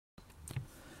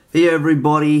Hey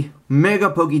everybody,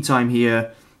 Megapoketime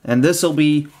here, and this will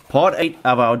be part 8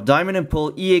 of our Diamond and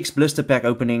Pearl EX Blister Pack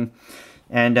opening.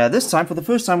 And this time, for the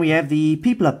first time, we have the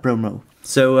People Up promo.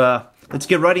 So let's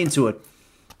get right into it.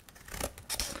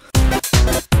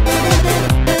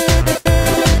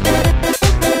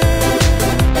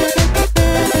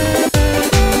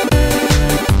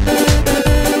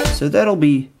 So that'll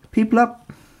be People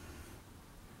Up.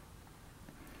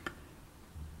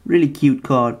 Really cute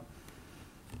card.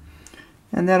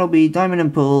 And that'll be Diamond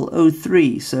and Pearl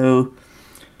 03. So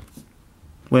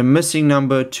we're missing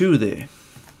number 2 there.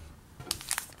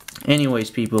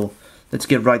 Anyways, people, let's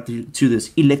get right to this.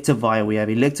 Electivire. We have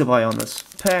Electivire on this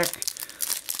pack.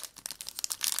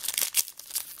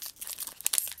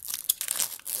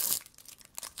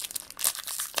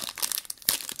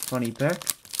 Funny pack.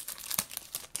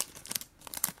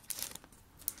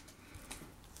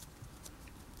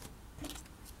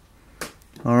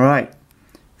 Alright.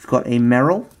 We've got a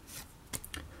Meryl,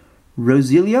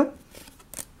 Roselia,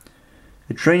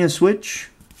 a Trainer Switch,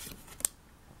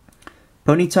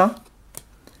 Ponyta,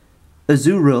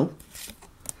 Azurill,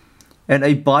 and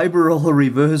a Bibarel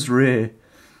reverse rare.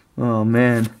 Oh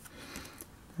man.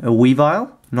 A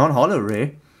Weavile, non-holo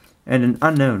rare, and an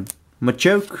unknown.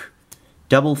 Machoke,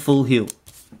 double full heal.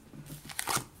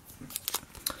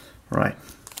 Right.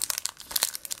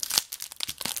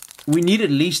 We need at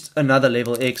least another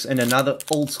level X and another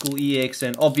old school EX,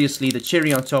 and obviously the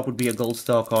cherry on top would be a gold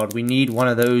star card. We need one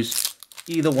of those,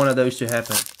 either one of those to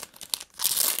happen.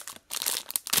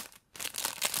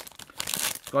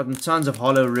 Gotten tons of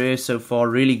holo rares so far,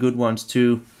 really good ones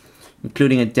too,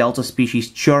 including a Delta species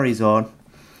Charizard.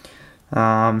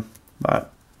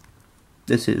 But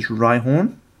this is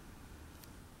Rhyhorn,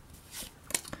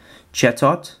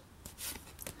 Chatot,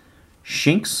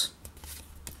 Shinx,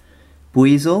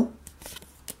 Buizel,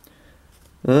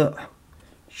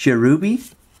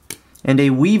 Cherubi, and a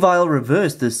Weavile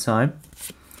reverse this time,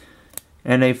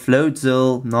 and a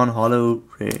Floatzel non-holo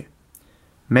rare,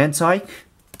 Mantike,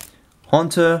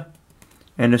 Haunter,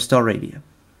 and a Staravia.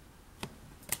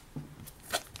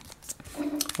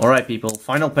 Alright people,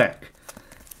 final pack.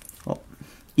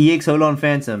 EX Holon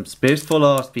Phantoms, best for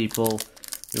last people.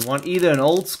 We want either an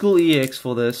old school EX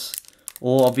for this,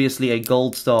 or obviously a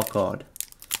gold star card.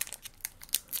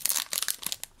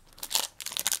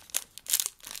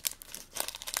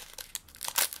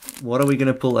 What are we going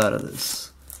to pull out of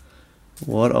this?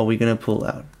 What are we going to pull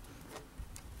out?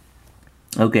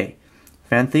 Okay.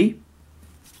 Phanpy,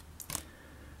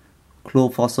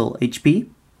 Clawfossil HP,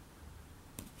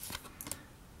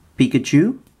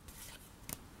 Pikachu,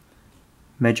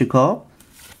 Magikarp,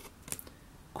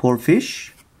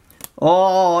 Corphish.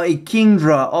 Oh, a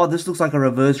Kingdra. Oh, this looks like a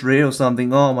reverse rare or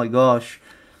something. Oh my gosh.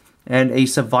 And a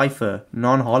Survivor,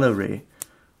 non-holo rare.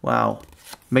 Wow.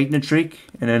 Magnetrick,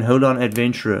 and then Holon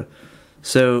Adventurer.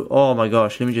 So, oh my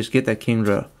gosh, let me just get that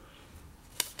Kingdra.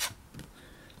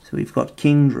 So we've got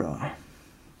Kingdra.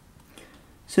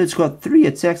 So it's got 3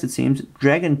 attacks, it seems.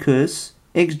 Dragon Curse,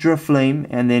 Extra Flame,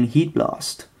 and then Heat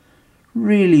Blast.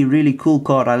 Really, really cool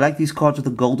card. I like these cards with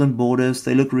the golden borders.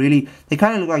 They look really, they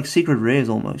kind of look like secret rares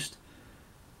almost.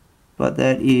 But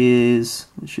that is,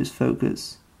 let's just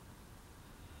focus.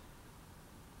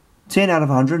 10 out of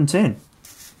 110.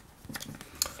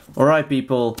 Alright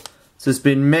people, this has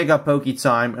been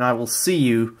Megapoketime, and I will see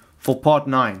you for part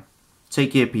 9.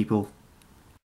 Take care people.